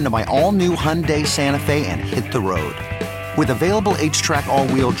hop into my all-new Hyundai Santa Fe and hit the road. With available H-Track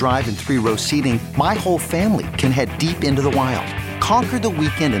all-wheel drive and 3-row seating, my whole family can head deep into the wild. Conquer the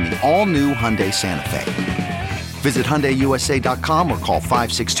weekend in the all-new Hyundai Santa Fe. Visit HyundaiUSA.com or call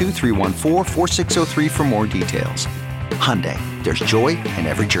 562-314-4603 for more details. Hyundai, there's joy in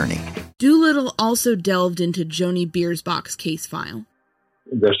every journey. Doolittle also delved into Joni Biersbach's case file.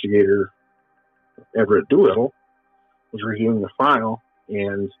 Investigator Everett Doolittle was reviewing the file,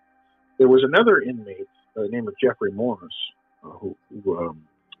 and there was another inmate by the name of Jeffrey Morris who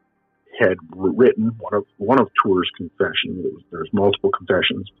had written one of Turr's confessions. There's multiple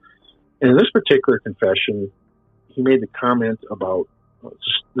confessions, and in this particular confession, he made the comment about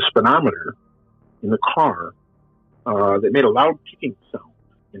the speedometer in the car that made a loud ticking sound.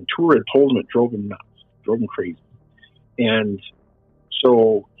 And Turr had told him it drove him nuts, drove him crazy. And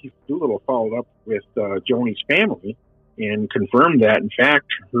so Doolittle followed up with Joni's family and confirmed that, in fact,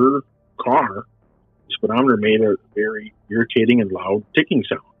 her car, the speedometer made a very irritating and loud ticking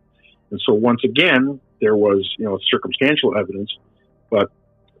sound. And so once again, there was, circumstantial evidence, but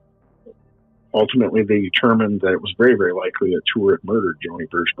ultimately they determined that it was very, very likely that Turr had murdered Joni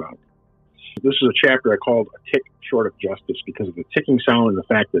Biersbach. This is a chapter I called A Tick Short of Justice because of the ticking sound and the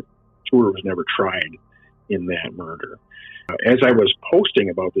fact that Turr was never tried in that murder. As I was posting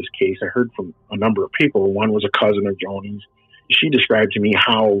about this case, I heard from a number of people. One was a cousin of Joni's. she described to me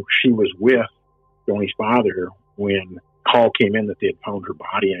how she was with Joni's father when a call came in that they had found her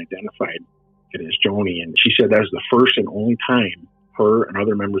body and identified it as Joni. And she said that was the first and only time her and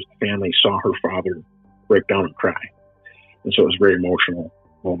other members of the family saw her father break down and cry. And so it was a very emotional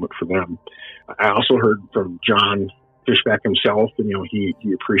moment for them. I also heard from John Fishback himself, and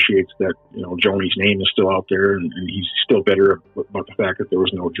he appreciates that Joni's name is still out there, and he's still bitter about the fact that there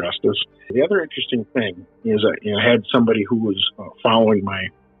was no justice. The other interesting thing is I had somebody who was following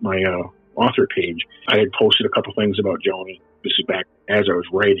my author page. I had posted a couple things about Joni. This is back as I was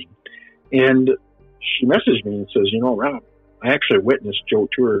writing, and she messaged me and says, Rob, I actually witnessed Joe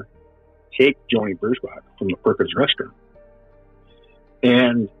Tour take Joni Biersbach from the Perkins restaurant,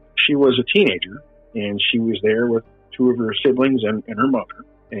 and she was a teenager, and she was there with two of her siblings and her mother,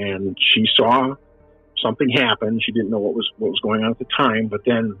 and she saw something happen. She didn't know what was going on at the time, but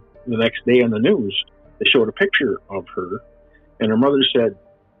then the next day on the news, they showed a picture of her, and her mother said,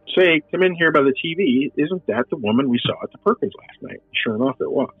 "Say, come in here by the TV. Isn't that the woman we saw at the Perkins last night?" Sure enough,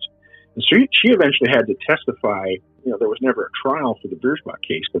 it was. And so she eventually had to testify. There was never a trial for the Biersbach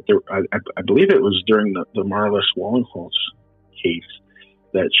case, but I believe it was during the Marlis Wallenholz case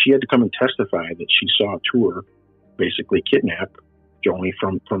that she had to come and testify that she saw Tour basically kidnap Joni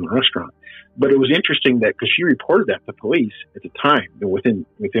from the restaurant. But it was interesting that because she reported that to police at the time, within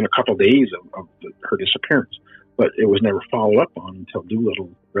a couple of days of her disappearance, but it was never followed up on until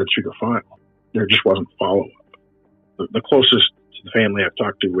Doolittle read through the file. There just wasn't follow-up. The closest to the family I've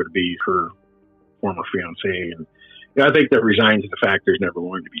talked to would be her former fiance, and I think that resigns to the fact there's never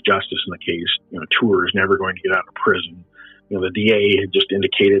going to be justice in the case. Tour is never going to get out of prison. The DA had just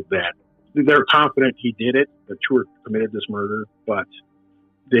indicated that they're confident he did it, that Tour committed this murder, but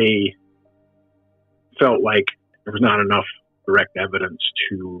they felt like there was not enough direct evidence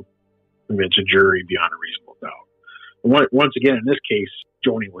to convince a jury beyond a reasonable doubt. Once again, in this case,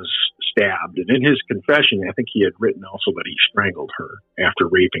 Joni was stabbed, and in his confession, I think he had written also that he strangled her after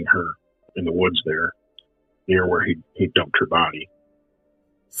raping her in the woods there, near where he dumped her body.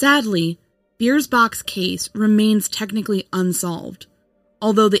 Sadly, Biersbach's case remains technically unsolved,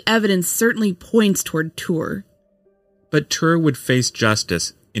 although the evidence certainly points toward Tour. But Tour would face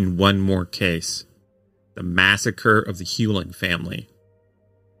justice in one more case, the massacre of the Hewling family.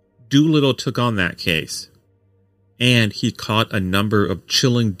 Doolittle took on that case, and he caught a number of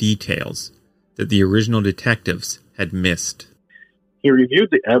chilling details that the original detectives had missed. He reviewed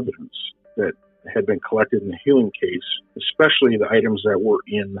the evidence that had been collected in the Hewling case, especially the items that were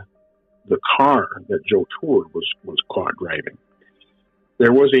in the car that Joe Tour was caught driving.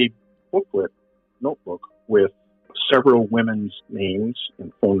 There was a notebook with several women's names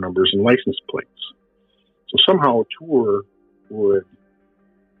and phone numbers and license plates. So somehow Tour would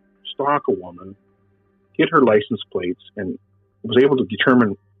stalk a woman, get her license plates, and was able to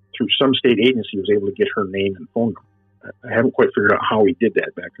determine through some state agency, was able to get her name and phone number. I haven't quite figured out how he did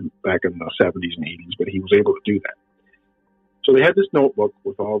that back in the 70s and 80s, but he was able to do that. So they had this notebook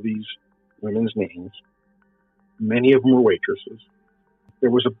with all these women's names. Many of them were waitresses. There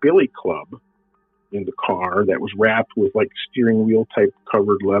was a billy club in the car that was wrapped with like steering wheel type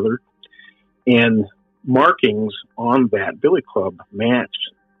covered leather, and markings on that billy club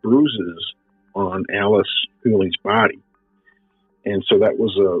matched bruises on Alice Hewling's body. And so that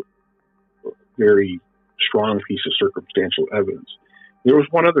was a very strong piece of circumstantial evidence. There was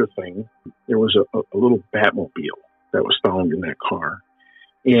one other thing. There was a little Batmobile that was found in that car,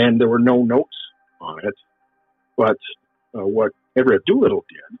 and there were no notes on it. But what Everett Doolittle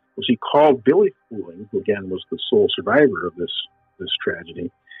did was he called Billy Hewling, who again was the sole survivor of this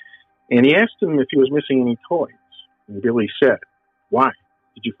tragedy, and he asked him if he was missing any toys. And Billy said, "Why?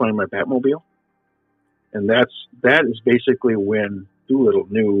 Did you find my Batmobile?" And that is basically when Doolittle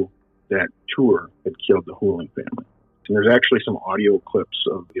knew that Tour had killed the Hewling family. And there's actually some audio clips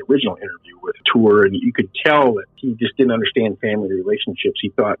of the original interview with Tour, and you could tell that he just didn't understand family relationships. He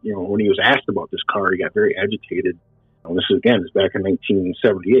thought, when he was asked about this car, he got very agitated. And this is back in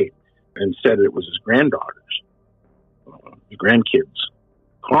 1978, and said it was his granddaughter's, his grandkids'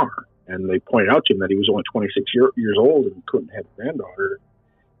 car. And they pointed out to him that he was only 26 years old and couldn't have a granddaughter.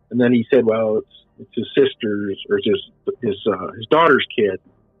 And then he said, well, it's his sister's, or his daughter's kid.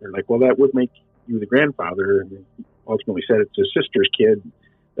 They're like, well, that would make you the grandfather. And he ultimately said it's his sister's kid.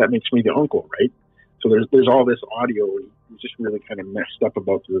 That makes me the uncle, right? So there's all this audio, and he's just really kind of messed up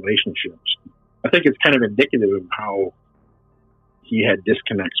about the relationships. I think it's kind of indicative of how he had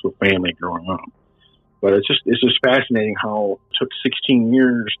disconnects with family growing up. But it's just fascinating how it took 16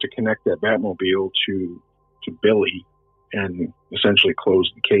 years to connect that Batmobile to Billy and essentially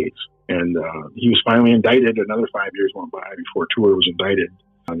close the case. And he was finally indicted. Another 5 years went by before Tour was indicted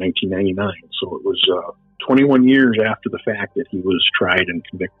in 1999. So it was 21 years after the fact that he was tried and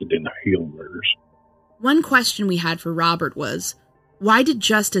convicted in the Hewling murders. One question we had for Robert was, why did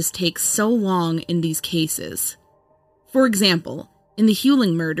justice take so long in these cases? For example, in the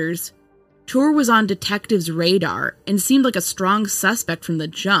Hewling murders, Tour was on detectives' radar and seemed like a strong suspect from the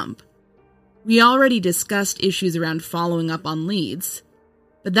jump. We already discussed issues around following up on leads,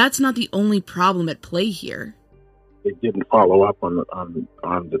 but that's not the only problem at play here. They didn't follow up on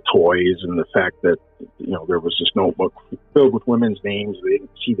the toys and the fact that, there was this notebook filled with women's names. They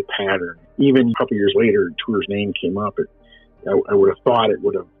didn't see the pattern. Even a couple years later, Tour's name came up. I would have thought it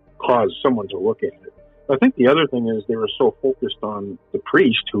would have caused someone to look at it. I think the other thing is they were so focused on the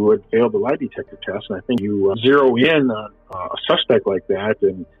priest who had failed the lie detector test. And I think you zero in on a suspect like that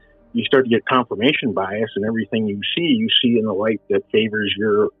and you start to get confirmation bias, and everything you see in the light that favors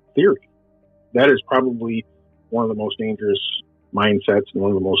your theory. That is probably one of the most dangerous mindsets and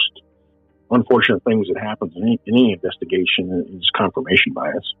one of the most unfortunate things that happens in any investigation is confirmation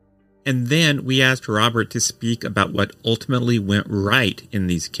bias. And then we asked Robert to speak about what ultimately went right in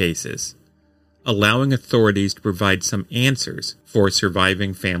these cases, allowing authorities to provide some answers for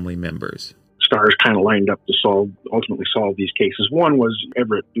surviving family members. Stars kind of lined up to ultimately solve these cases. One was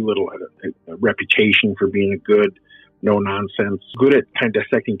Everett Doolittle had a reputation for being a good, no-nonsense, good at kind of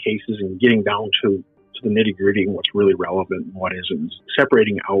dissecting cases and getting down to the nitty-gritty and what's really relevant and what isn't,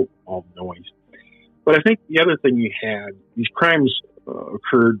 separating out all the noise. But I think the other thing you had, these crimes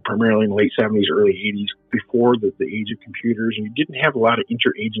occurred primarily in the late 70s, early 80s, before the age of computers, and you didn't have a lot of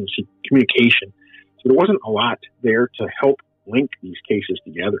interagency communication. So there wasn't a lot there to help link these cases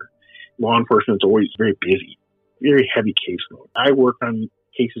together. Law enforcement's always very busy, very heavy caseload. I work on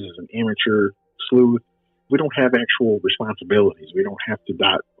cases as an amateur sleuth. We don't have actual responsibilities. We don't have to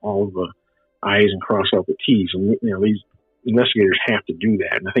dot all of the I's and cross out the T's. And, these investigators have to do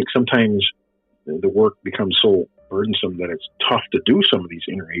that. And I think sometimes the work becomes so burdensome that it's tough to do some of these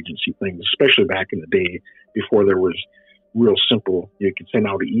interagency things, especially back in the day before there was real simple, you could send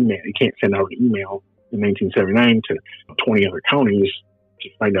out an email. You can't send out an email in 1979 to 20 other counties to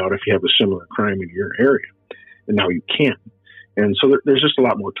find out if you have a similar crime in your area. And now you can. And so there's just a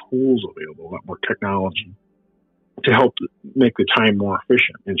lot more tools available, a lot more technology to help make the time more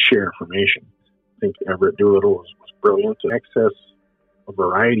efficient and share information. I think Everett Doolittle was brilliant to access a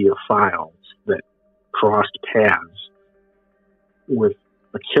variety of files that crossed paths with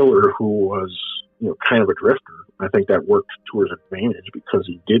a killer who was, kind of a drifter. I think that worked to his advantage because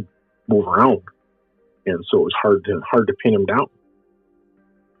he did move around. And so it was hard to pin him down.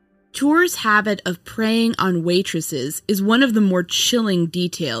 Tour's habit of preying on waitresses is one of the more chilling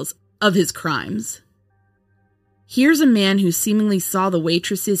details of his crimes. Here's a man who seemingly saw the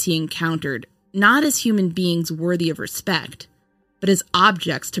waitresses he encountered not as human beings worthy of respect, but as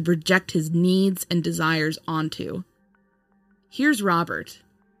objects to project his needs and desires onto. Here's Robert.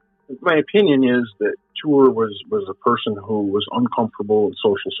 My opinion is that Tour was a person who was uncomfortable in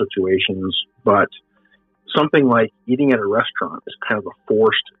social situations, but something like eating at a restaurant is kind of a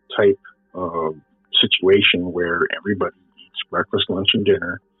forced type of situation where everybody eats breakfast, lunch, and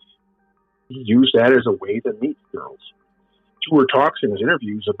dinner. He used that as a way to meet girls. Tour talks in his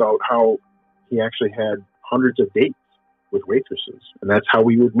interviews about how he actually had hundreds of dates with waitresses, and that's how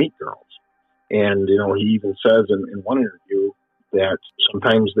he would meet girls. And, he even says in one interview that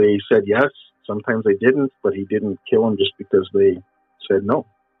sometimes they said yes, sometimes they didn't, but he didn't kill them just because they said no.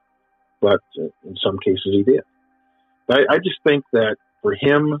 But in some cases he did. But I just think that for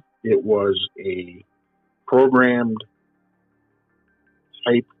him, it was a programmed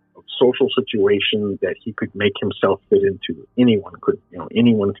type of social situation that he could make himself fit into. Anyone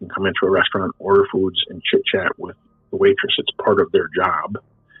can come into a restaurant, order foods, and chit chat with the waitress. It's part of their job.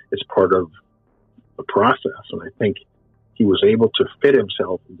 It's part of the process. And I think he was able to fit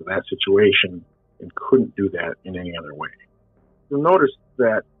himself into that situation and couldn't do that in any other way. You'll notice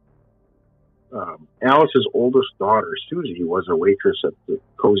that Alice's oldest daughter, Susie, was a waitress at the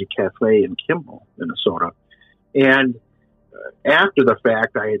Cozy Cafe in Kimball, Minnesota. And after the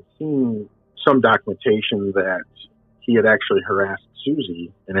fact, I had seen some documentation that he had actually harassed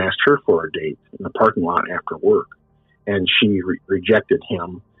Susie and asked her for a date in the parking lot after work. And she rejected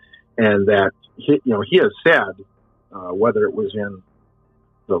him. And that, he has said, whether it was in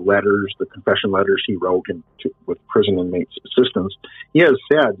the letters, the confession letters he wrote with prison inmates' assistants, he has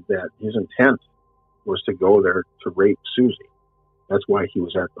said that his intent was to go there to rape Susie. That's why he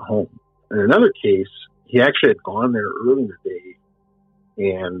was at the home. In another case, he actually had gone there early in the day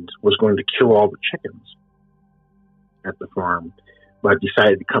and was going to kill all the chickens at the farm, but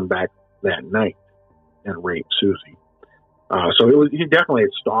decided to come back that night and raped Susie. So he definitely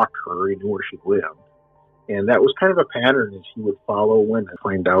had stalked her. He knew where she lived. And that was kind of a pattern as he would follow women,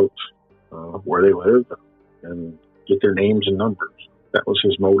 find out where they live and get their names and numbers. That was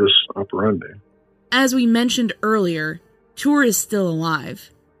his modus operandi. As we mentioned earlier, Tour is still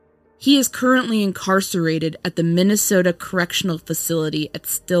alive. He is currently incarcerated at the Minnesota Correctional Facility at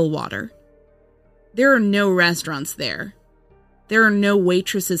Stillwater. There are no restaurants there. There are no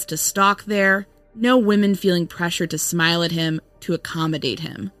waitresses to stalk there, no women feeling pressure to smile at him, to accommodate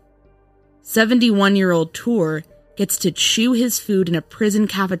him. 71-year-old Tour gets to chew his food in a prison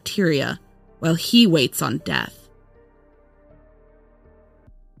cafeteria while he waits on death.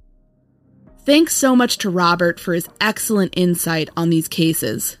 Thanks so much to Robert for his excellent insight on these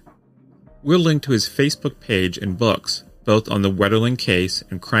cases. We'll link to his Facebook page and books, both on the Wetterling case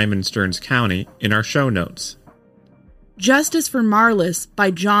and Crime in Stearns County, in our show notes. Justice for Marlis by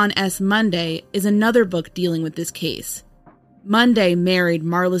John S. Monday is another book dealing with this case. Monday married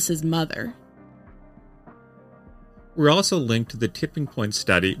Marlis's mother. We're also linked to the Tipping Point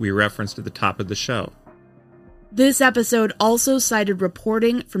study we referenced at the top of the show. This episode also cited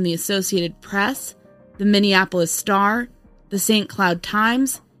reporting from the Associated Press, the Minneapolis Star, the St. Cloud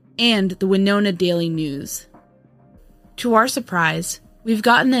Times, and the Winona Daily News. To our surprise, we've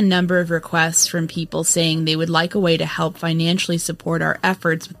gotten a number of requests from people saying they would like a way to help financially support our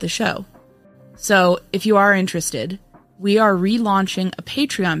efforts with the show. So, if you are interested, we are relaunching a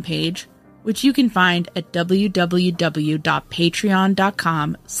Patreon page, which you can find at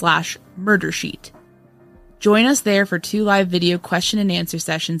www.patreon.com/murdersheet. Join us there for 2 live video question and answer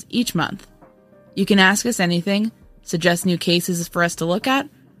sessions each month. You can ask us anything, suggest new cases for us to look at,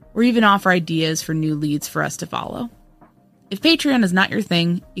 or even offer ideas for new leads for us to follow. If Patreon is not your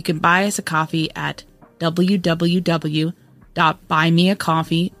thing, you can buy us a coffee at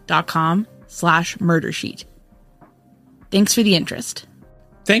www.buymeacoffee.com/murdersheet. Thanks for the interest.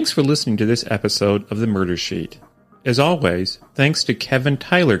 Thanks for listening to this episode of The Murder Sheet. As always, thanks to Kevin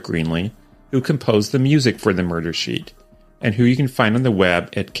Tyler Greenlee, who composed the music for The Murder Sheet, and who you can find on the web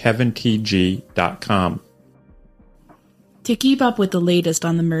at kevintg.com. To keep up with the latest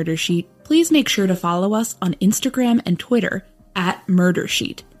on The Murder Sheet, please make sure to follow us on Instagram and Twitter at Murder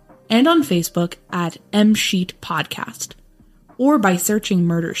Sheet, and on Facebook at MSheet Podcast, or by searching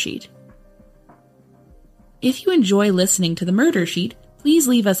Murder Sheet. If you enjoy listening to The Murder Sheet, please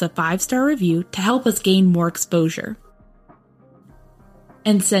leave us a 5-star review to help us gain more exposure.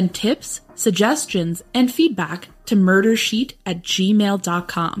 And send tips, suggestions, and feedback to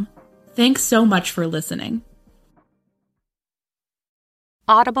murdersheet@gmail.com. Thanks so much for listening.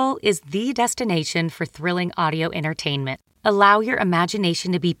 Audible is the destination for thrilling audio entertainment. Allow your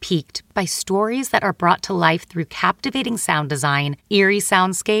imagination to be piqued by stories that are brought to life through captivating sound design, eerie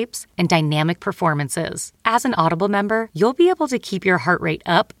soundscapes, and dynamic performances. As an Audible member, you'll be able to keep your heart rate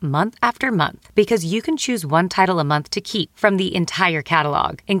up month after month because you can choose one title a month to keep from the entire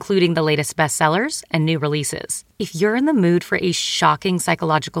catalog, including the latest bestsellers and new releases. If you're in the mood for a shocking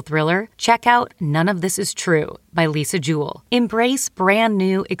psychological thriller, check out None of This Is True by Lisa Jewell. Embrace brand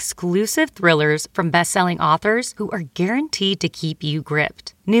new, exclusive thrillers from best-selling authors who are guaranteed to keep you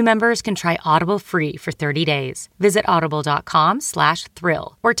gripped. New members can try Audible free for 30 days. Visit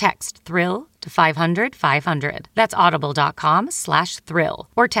audible.com/thrill or text thrill to 500-500. That's audible.com/thrill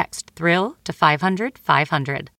or text thrill to 500-500.